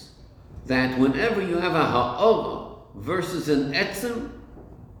is that whenever you have a ha'ora versus an etzem,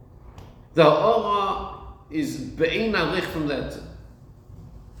 the ha'ora is be'ein arich from the etzem.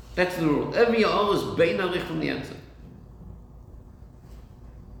 That's the rule. Every ha'ora is be'ein arich from the etzem.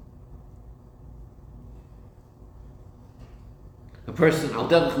 A person, al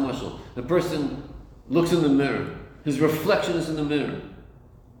derech mashal, a person looks in the mirror. His reflection is in the mirror.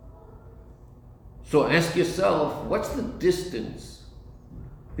 So ask yourself, what's the distance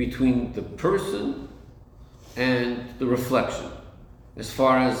between the person and the reflection as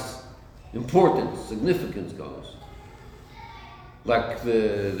far as importance, significance goes? Like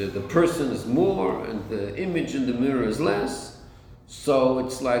the person is more and the image in the mirror is less. So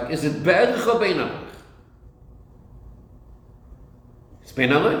it's like, is it be'erich or bein arich? It's bein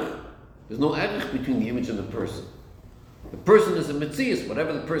arich. There's no erich between the image and the person. The person is a metzias,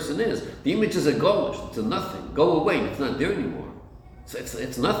 whatever the person is. The image is a golish, it's a nothing. Go away, it's not there anymore.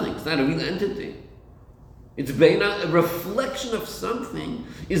 It's nothing, it's not a real entity. It's bein a reflection of something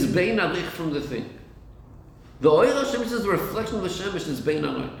is bein arich from the thing. The oil Hashem is the reflection of the Shemesh is bein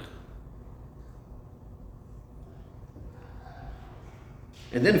arich.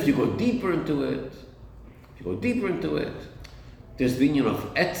 And then if you go deeper into it, there's the union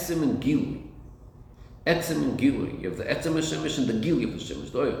of etzim and gilui. Etzim and gilui. You have the etzim Shemesh and the gilui of the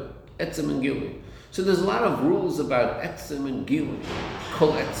Shemesh. The oil. Etzim and gilui. So there's a lot of rules about etzim and gilui.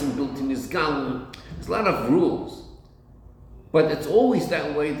 Kol etzim built in Izgalu. There's a lot of rules. But it's always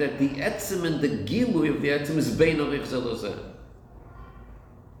that way that the etzim and the gilui of the etzim is bein arich zelozeh.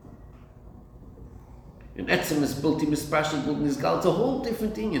 And etzim is built in Mispashal, built in Izgal. It's a whole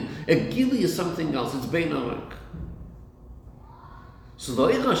different thing. A gilui is something else. It's bein arich. So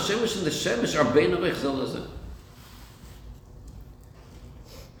the Oira Shemesh and the Shemesh are bein arich zelozeh.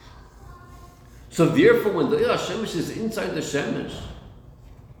 So therefore, when the Oira Shemesh is inside the Shemesh,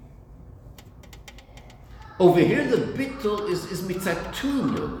 over here the bittul is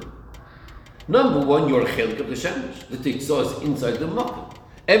mitzatun. Number one, you're a chelik of the Shemesh. The Titzah is inside the Makkah.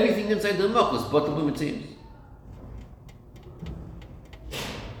 Everything inside the Makkah is batal b'mitzias.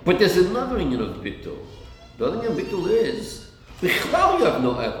 But there's another union of bittul. The other union of bittul is Bichlal you have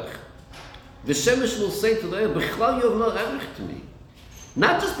no erech. The Shemesh will say to the Eir, Bichlal you have no erech to me.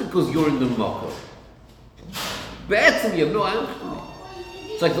 Not just because you're in the Makkah. Be'etzim you have no erech to me.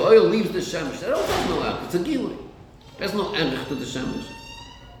 It's like the oil leaves the Shemesh. That also has no erech. It's a gilui. There's no erech to the Shemesh.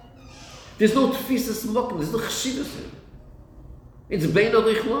 There's no tfisas mokim. There's no chshivas here. It's bein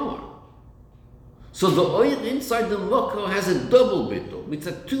arich lower. So the oil inside the Makkah has a double bittul. It's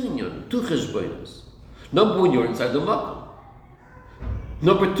a two cheshbonos. Number one, you're inside the Makkah.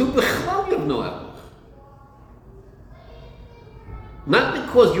 Number two, b'chlal you have no erech. Not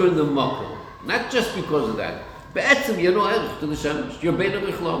because you're in the Makkah, not just because of that. Be'etzim you have no erech to the Shemesh. You're bein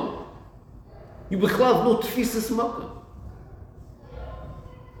arich lower. You b'chlal have no tfisas Makkah.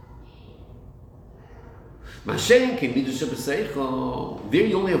 Mashen came midrash b'seichel. There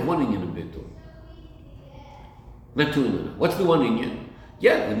you only have one inyan in bittul, not two inyan. What's the one inyan?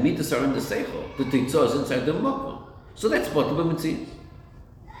 Yeah, the midas are in the seichel. The titzah is inside the makkah. So that's batal b'mitzias.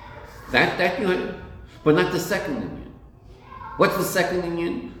 That you have, but not the second inyan. What's the second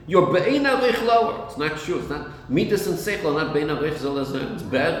inyan? You're be'ein arich lower. It's not true. It's not midas and seichel. Not be'ein arich zelazeh. It's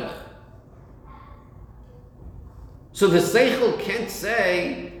be'erich. So the seichel can't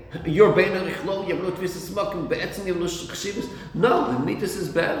say you're bein arich lower. You have no tvisas makim. Be'etzim you have no chshivas. No, the midas is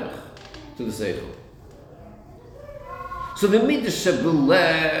be'erich to the seichel. So the midas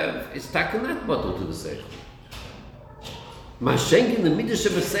shebelev is takanat batal to the seichel. Mashenkin, the midrash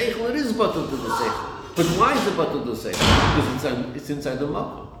of a seichel, it is batal to the seichel. But why is it batal to the seichel? Because it's inside the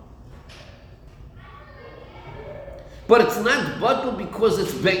makkah. But it's not batal because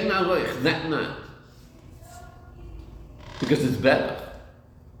it's bein aroich, not. Because it's better.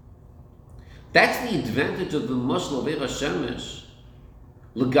 That's the advantage of the mashal of Eira Shemesh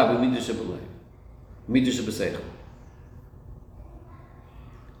l'gabe midrash of a midrash of a seichel.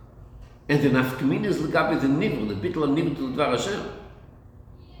 And the nafkamin is l'gabe the nivra, the bittul nivra to the dvar Hashem.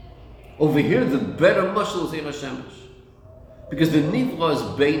 Over here, the better mashal is Eira Shemesh, because the nivra is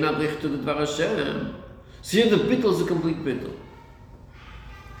bein arich to the dvar Hashem. So here, the bittul is a complete bittul.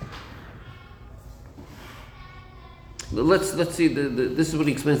 Let's see. This is what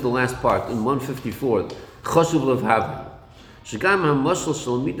he explains the last part in 154. Choshuv lev havi. Shegam hamashal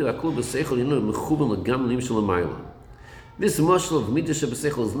shel midah akol b'seichel yinu mechuven legam nim shel amayla. This mashal of midah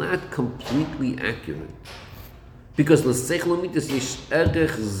sheb'seichel is not completely accurate, because l'seichel midas yesh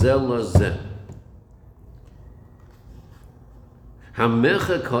erech zel lazeh.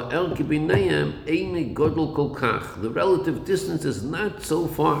 Hamerchak ha'er kibinayim eini godol kol kach. The relative distance is not so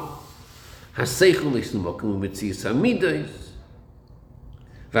far. Haseichel is l'mokim u'metzias hamidas.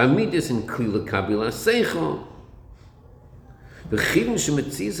 V'hamidas in kli l'kabil haseichel. V'chivin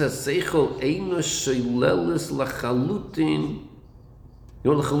shemetzias haseichel eino sholeles lachalutin.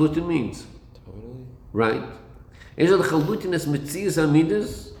 You know what lachalutin means? Totally. Right? יש על חלוטינס מציאס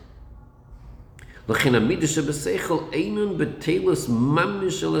המידס, לכן המידס שבשכל אינן בטלס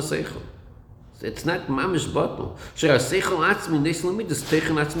ממש של השכל. It's not mamish bottle. שהשכל עצמי נס למידס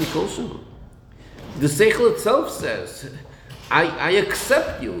תכן עצמי כלשהו. The seichel itself says, I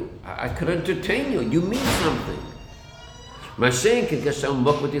accept you, I could entertain you, you mean something. מה שאין כן כשם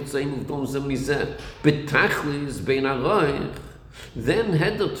מוקות יצאים ובדום זה מזה, בתכליס בין הרייך, then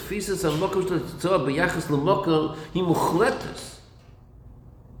הדר תפיסס המוקות של התצוע ביחס למוקות היא מוחלטת.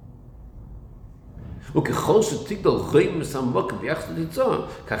 וככל שתגדל רמס המוקות ביחס לתצוע,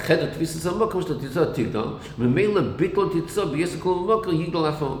 כך הדר תפיסס המוקות של התצוע תגדל, ממילא ביטל התצוע ביחס לכל המוקות יגדל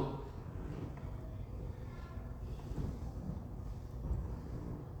אפילו.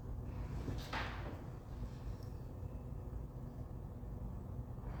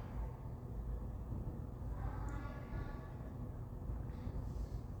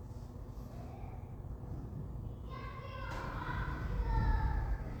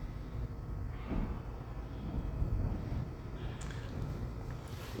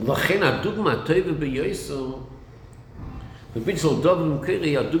 לכן הדוגמה הטובה ביוסר, בביטל דוב ומקרי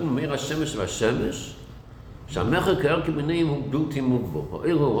היא הדוגמה מאיר השמש והשמש, שהמחר כערכי ביניהם הוא בלתי מוגבל.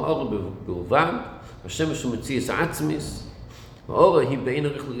 האור הוא האור בלבד, השמש הוא מציאס עצמיס, האור היא בעין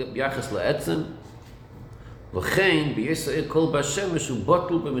ערך ביחס לעצם, לכן בישראל כל בשמש הוא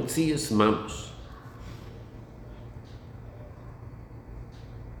בוטל במציאס ממש.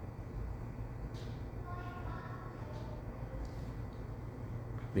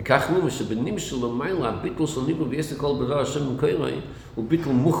 וכך נאמר שבנמשל למעלה הביטל של ניבו ויעשה כל בדבר השם מקורי הוא ביטל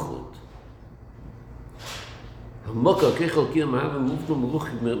מוחלט. המוקר כחלקי המהווה מובטל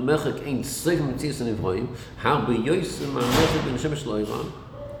מרוחק מרחק אין סוף מציאס הנברואים, הרבה יוסר מהמרחק בין השמש לאיראן.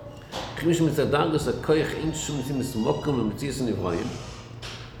 כמי שמצד דרגס הכוח אין שום מציאס מוקר ממציאס הנברואים.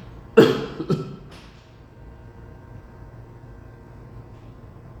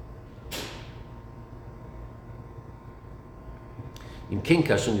 אם כן,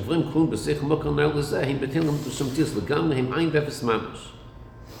 כאשר נבראים כלום בשכל מוקר נעל לזה, הם בטלים שמציאס לגמרי, הם עין ואפס ממש.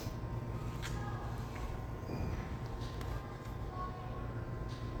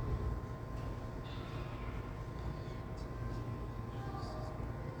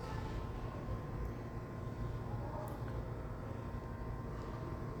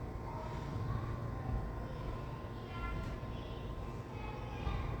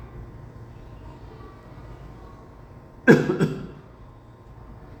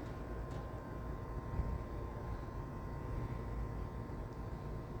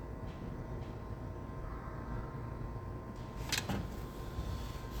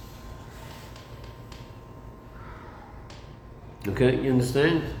 Okay, you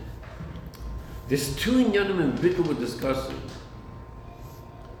understand? There's two inyanim in bittul we're discussing.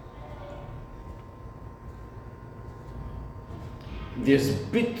 There's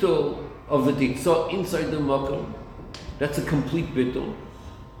bittul of the titzah inside the makom. That's a complete bittul.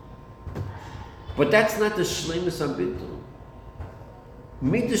 But that's not the shleimus of bittul.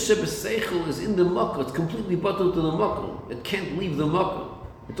 Midas shebeseichel is in the makom. It's completely bottled to the makom. It can't leave the makom.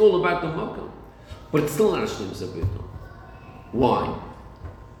 It's all about the makom. But it's still not a shleimus of bittul. Why?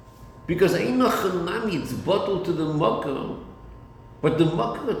 Because Einachanami, it's bottled to the makkah, but the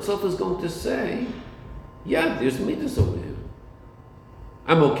makkah itself is going to say, yeah, there's midas over here.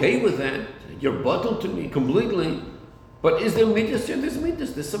 I'm okay with that. You're bottled to me completely. But is there midas here? There's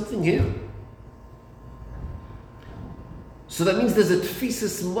midas. There's something here. So that means there's a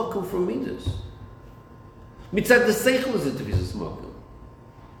tfisis makkah for midas. Mitzad the seichel is a tfisis makkah.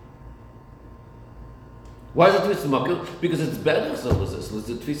 Why is it tfisis makkah? Because it's better so it's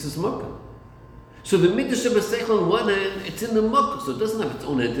a tfisis makkah. So the midas shebaseichel on one hand, it's in the makkah, so it doesn't have its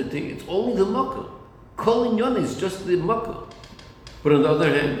own entity. It's only the makkah. Kol inyan is just the makkah. But on the other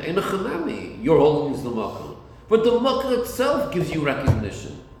hand, enochanami, your holding is the makkah. But the makkah itself gives you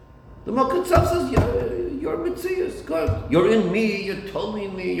recognition. The makkah itself says, yeah, you're mitzias, good. You're in me, you're totally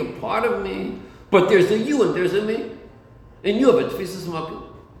in me, you're part of me. But there's a you and there's a me. And you have a tfisis makkah.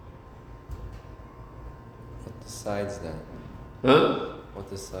 Decides that? Huh? What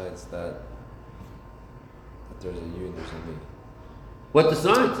decides that there's a you and there's a me? What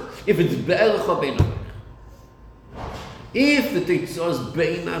decides? If it's be'erech or bein achoich. If the tetzah is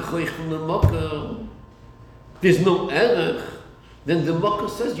bein achoich from the makkah, there's no erech, then the makkah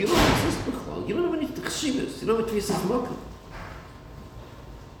says you don't exist b'chol. You don't have any tchshivas. You don't have a tfisis makkah.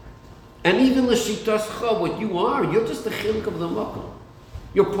 And even the shitascha, what you are, you're just a chiluk of the makkah.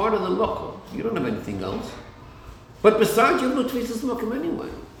 You're part of the makkah. You don't have anything else. But besides, you have no tfisis makom anyway.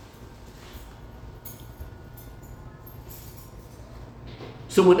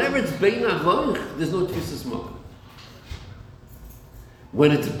 So whenever it's bein avoich, there's no tfisis makom.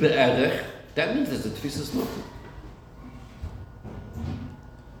 When it's be'erech, that means there's a tfisas makom.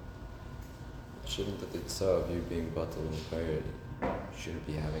 Shouldn't the tzah of you being batal in prayer shouldn't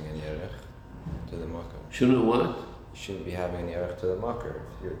be having any erech to the makkah? Shouldn't what? You shouldn't be having any erech to the makkah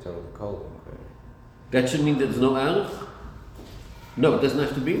if you're telling the kol in prayer. That should mean that there's no erech? No, it doesn't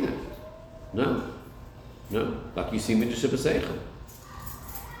have to be that. No. Like you see midrash b'seichel.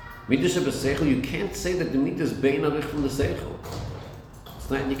 Midrash b'seichel, you can't say that the midrash is bein arich from the seichel. It's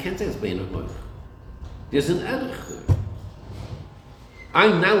not. You can't say it's bein arich. There's an erich there.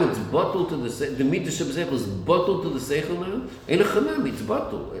 Now it's bottled to the midrash b'seichel is bottled to the seichel now. Ein chanami, it's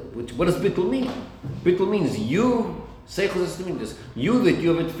bottled. What does bittul mean? Bittul means you. Seichel is to mean this. You that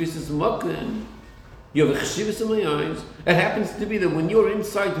you have a tfisas makom. You have a cheshivas in my eyes. It happens to be that when you're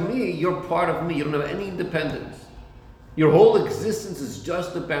inside me, you're part of me. You don't have any independence. Your whole existence is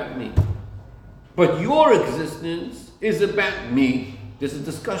just about me. But your existence is about me. There's a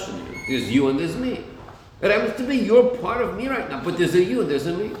discussion here. There's you and there's me. It happens to be you're part of me right now, but there's a you and there's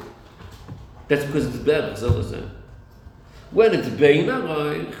a me. That's because it's better. When it's bein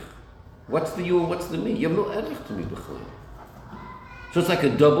arayich, what's the you and what's the me? You have no erich to me b'chlal. So it's like a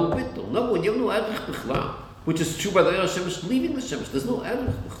double bittul. No, when you have no erich b'chlal, which is true by the Eir Shemesh leaving the Shemesh, there's no erich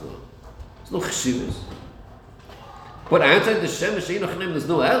b'chlal. There's no cheshivas. But outside the Shemesh, there's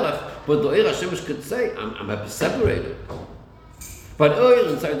no erich, but the Eir Shemesh could say, I'm separated. But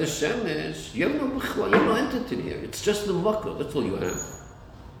inside the Shemesh, you have no b'chlal, you have no entity here. It's just the makkah, that's all you have.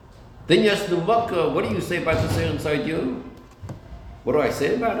 Then you ask the makkah, what do you say about the Seir inside you? What do I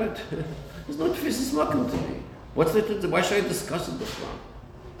say about it? There's no tfisas makom to me. What's the? Why should I discuss it before?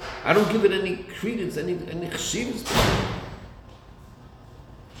 I don't give it any credence, any cheshivas.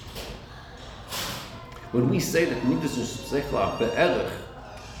 When we say that midas seichel be'erech,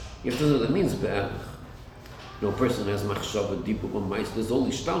 you have to know what that means be'erech. No person has machshava deeper than ma'is. There's all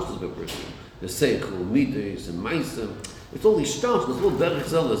these shtaushes of a person. There's seichel, midas, and ma'isem. It's all these shtaushes. There's all be'erech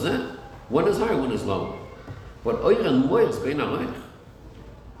zelazeh. One is higher, one is lower. But oyer and moyer is bein arayich.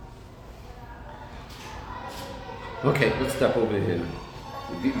 Okay, let's step over here.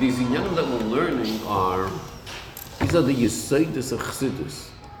 These inyanim that we're learning these are the Yisaidus of Chassidus,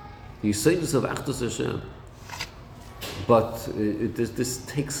 the Yisaidus of Achdus Hashem. But this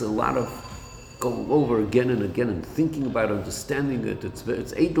takes a lot of going over again and again and thinking about it, understanding it. It's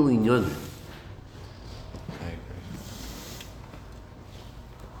Eidel inyanim.